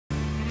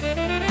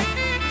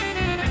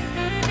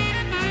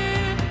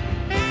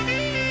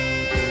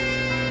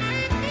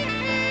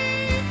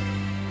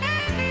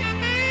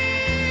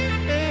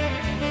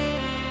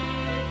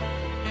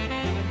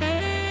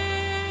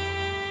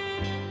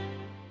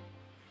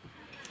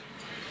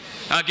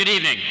Good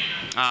evening.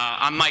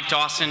 I'm Mike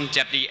Dawson,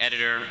 Deputy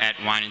Editor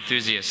at Wine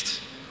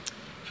Enthusiast.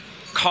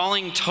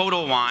 Calling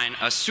Total Wine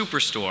a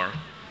superstore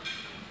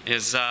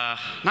is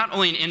not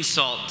only an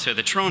insult to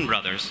the Trone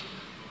brothers,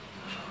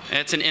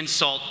 it's an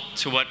insult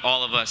to what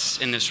all of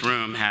us in this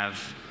room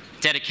have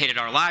dedicated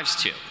our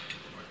lives to,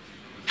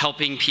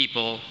 helping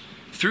people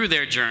through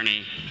their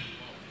journey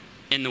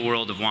in the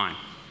world of wine.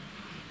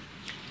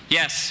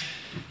 Yes,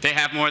 they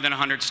have more than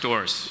 100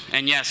 stores.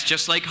 And yes,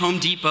 just like Home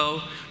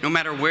Depot, no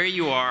matter where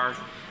you are,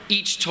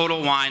 each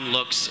Total Wine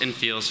looks and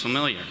feels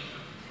familiar.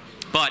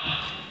 But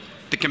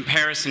the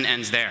comparison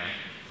ends there.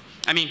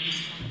 I mean,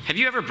 have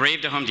you ever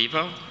braved a Home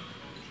Depot?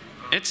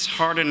 It's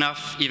hard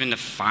enough even to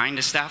find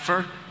a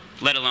staffer,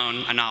 let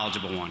alone a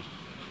knowledgeable one.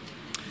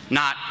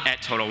 Not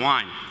at Total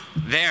Wine.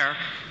 There,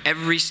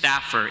 every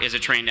staffer is a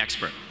trained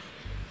expert.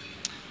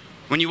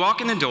 When you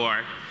walk in the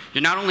door,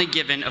 you're not only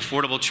given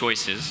affordable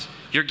choices,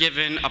 you're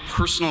given a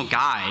personal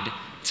guide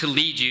to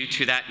lead you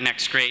to that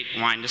next great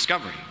wine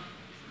discovery.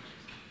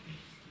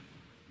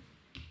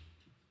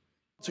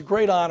 It's a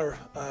great honor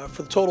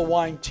for the Total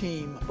Wine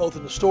team, both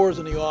in the stores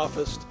and the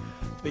office,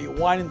 to be a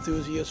Wine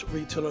Enthusiast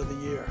Retailer of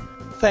the Year.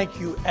 Thank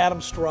you,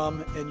 Adam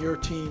Strum, and your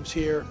teams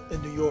here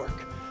in New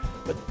York.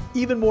 But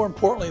even more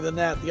importantly than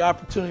that, the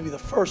opportunity to be the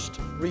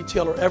first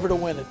retailer ever to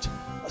win it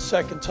a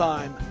second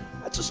time,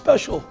 that's a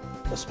special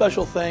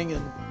thing,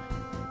 and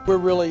we're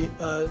really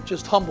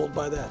just humbled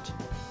by that.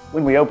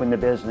 When we opened the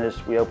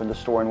business, we opened a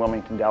store in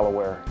Wilmington,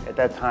 Delaware. At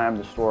that time,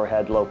 the store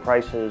had low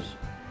prices,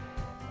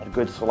 had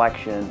good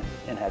selection,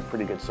 and had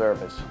pretty good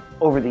service.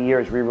 Over the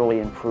years, we really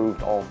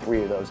improved all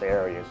three of those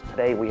areas.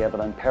 Today, we have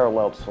an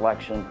unparalleled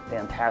selection,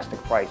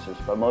 fantastic prices,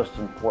 but most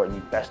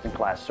important,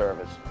 best-in-class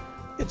service.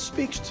 It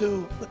speaks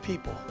to the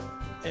people,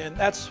 and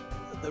that's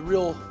the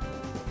real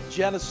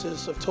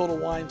genesis of Total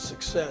Wine's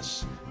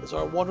success, is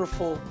our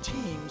wonderful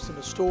teams in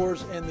the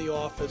stores and the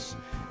office,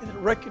 and it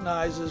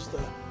recognizes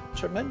the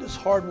tremendous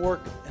hard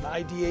work and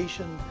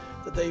ideation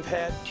that they've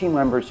had. Team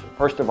members,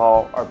 first of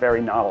all, are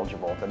very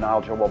knowledgeable. They're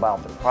knowledgeable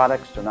about the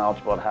products, they're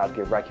knowledgeable about how to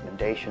give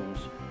recommendations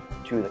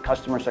to the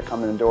customers that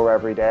come in the door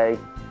every day.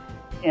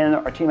 And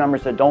our team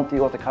members that don't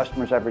deal with the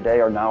customers every day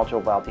are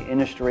knowledgeable about the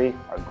industry,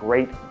 are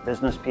great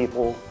business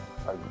people,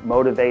 are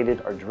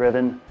motivated, are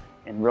driven,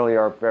 and really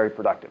are very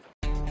productive.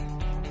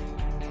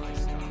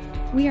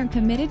 We are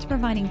committed to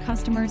providing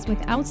customers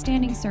with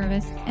outstanding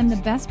service and the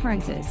best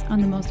prices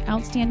on the most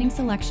outstanding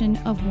selection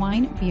of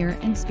wine, beer,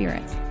 and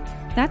spirits.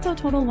 That's how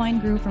Total Wine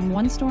grew from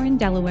one store in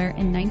Delaware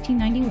in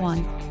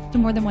 1991 to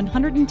more than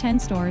 110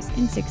 stores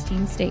in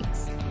 16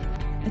 states.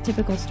 A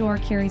typical store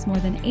carries more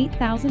than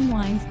 8,000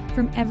 wines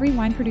from every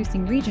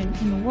wine-producing region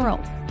in the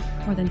world,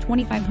 more than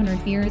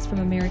 2,500 beers from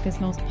America's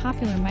most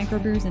popular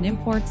microbrews and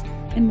imports,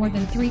 and more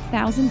than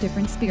 3,000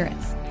 different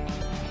spirits.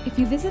 If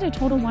you visit a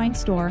Total Wine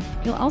store,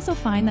 you'll also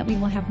find that we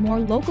will have more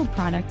local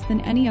products than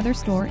any other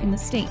store in the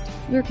state.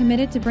 We are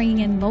committed to bringing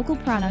in local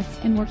products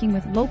and working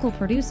with local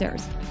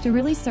producers to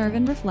really serve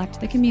and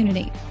reflect the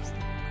community.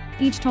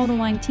 Each Total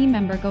Wine team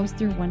member goes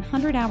through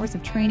 100 hours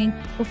of training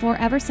before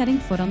ever setting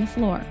foot on the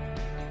floor.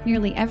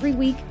 Nearly every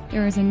week,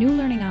 there is a new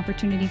learning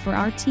opportunity for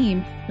our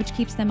team, which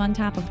keeps them on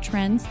top of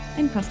trends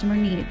and customer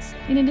needs.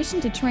 In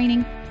addition to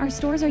training, our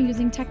stores are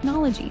using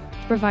technology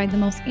to provide the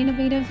most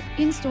innovative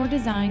in-store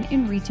design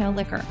in retail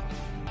liquor.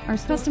 Our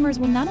customers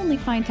will not only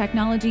find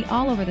technology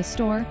all over the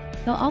store,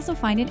 they'll also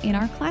find it in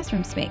our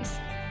classroom space.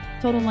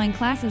 Total Wine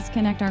classes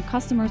connect our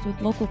customers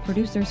with local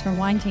producers for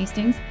wine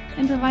tastings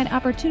and provide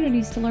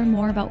opportunities to learn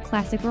more about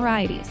classic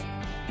varieties.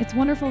 It's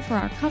wonderful for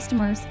our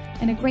customers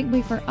and a great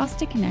way for us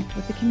to connect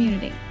with the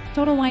community.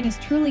 Total Wine is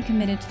truly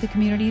committed to the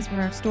communities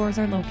where our stores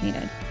are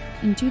located.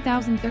 In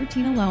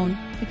 2013 alone,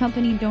 the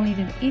company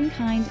donated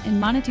in-kind and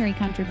monetary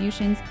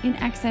contributions in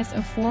excess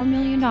of $4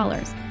 million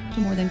to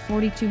more than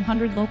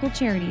 4,200 local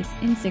charities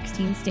in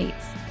 16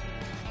 states.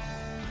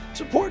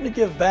 It's important to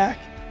give back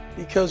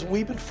because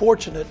we've been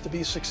fortunate to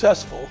be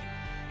successful,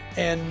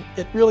 and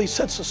it really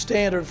sets a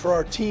standard for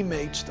our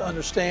teammates to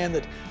understand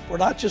that we're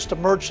not just a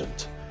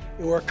merchant.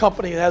 We're a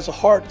company that has a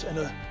heart and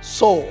a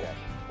soul.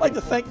 I'd like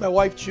to thank my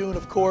wife, June,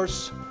 of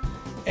course,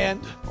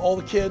 and all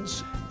the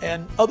kids.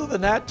 And other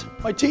than that,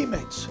 my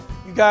teammates.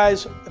 You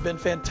guys have been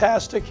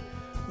fantastic.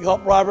 You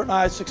helped Robert and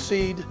I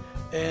succeed,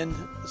 and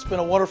it's been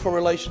a wonderful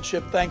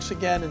relationship. Thanks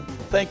again, and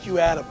thank you,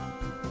 Adam.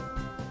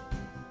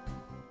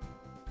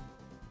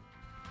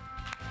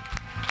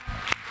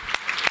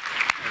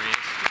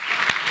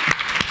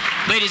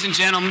 Ladies and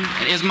gentlemen,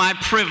 it is my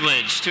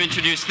privilege to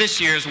introduce this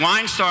year's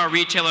Wine Star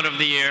Retailer of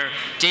the Year,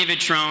 David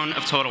Trone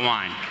of Total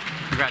Wine.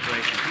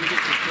 Congratulations. Let me get you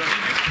a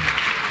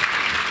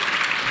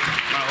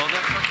Want to hold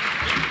that?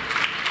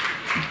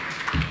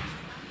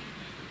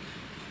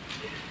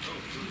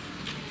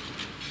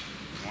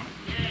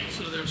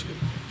 So there's good.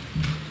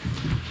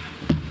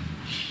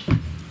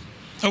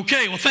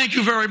 Okay, well, thank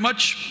you very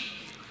much.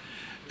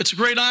 It's a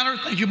great honor.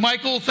 Thank you,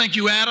 Michael. Thank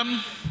you, Adam.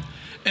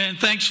 And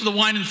thanks to the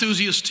Wine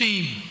Enthusiast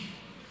team.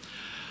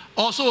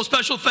 Also, a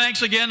special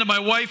thanks again to my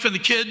wife and the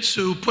kids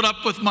who put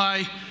up with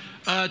my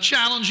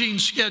challenging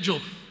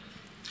schedule.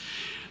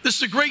 This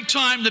is a great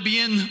time to be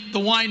in the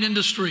wine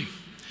industry.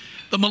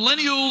 The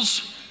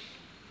millennials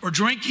are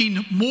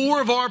drinking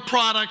more of our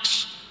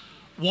products,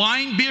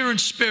 wine, beer, and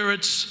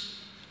spirits,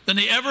 than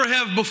they ever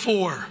have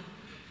before.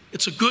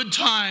 It's a good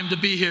time to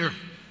be here.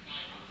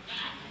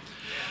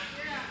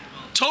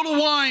 Total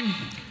Wine,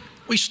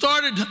 we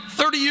started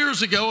 30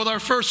 years ago with our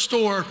first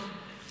store.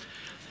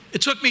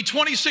 It took me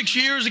 26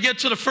 years to get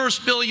to the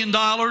first $1 billion.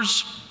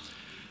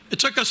 It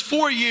took us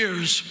 4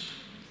 years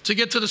to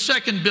get to the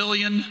second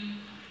billion,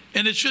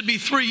 and it should be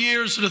 3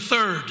 years to the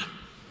third.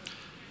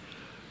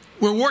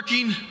 We're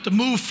working to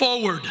move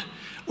forward.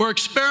 We're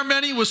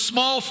experimenting with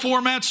small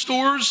format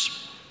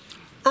stores,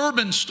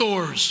 urban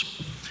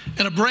stores,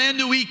 and a brand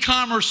new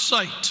e-commerce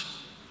site.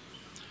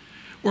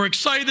 We're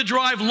excited to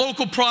drive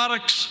local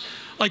products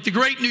like the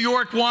great New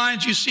York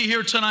wines you see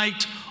here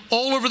tonight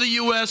all over the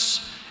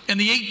U.S. and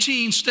the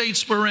 18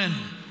 states we're in.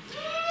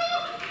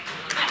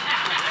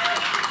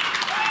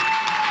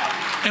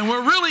 And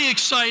we're really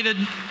excited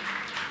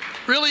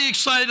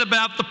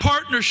about the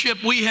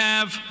partnership we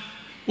have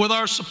with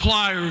our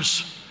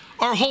suppliers,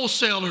 our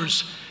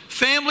wholesalers,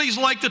 families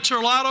like the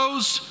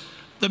Terlatos,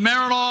 the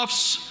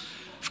Marinoffs,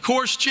 of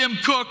course, Jim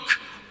Cook,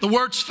 the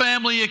Wirtz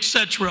family,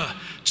 etc.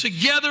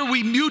 Together,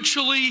 we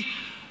mutually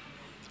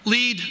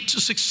lead to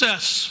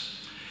success.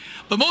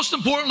 But most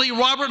importantly,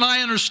 Robert and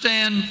I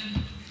understand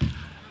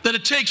that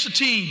it takes a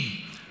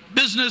team.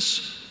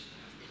 Business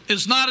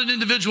is not an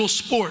individual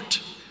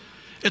sport.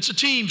 It's a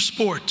team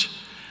sport.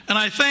 And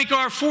I thank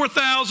our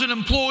 4,000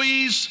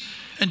 employees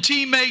and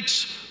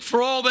teammates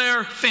for all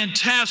their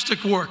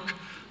fantastic work.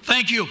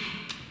 Thank you.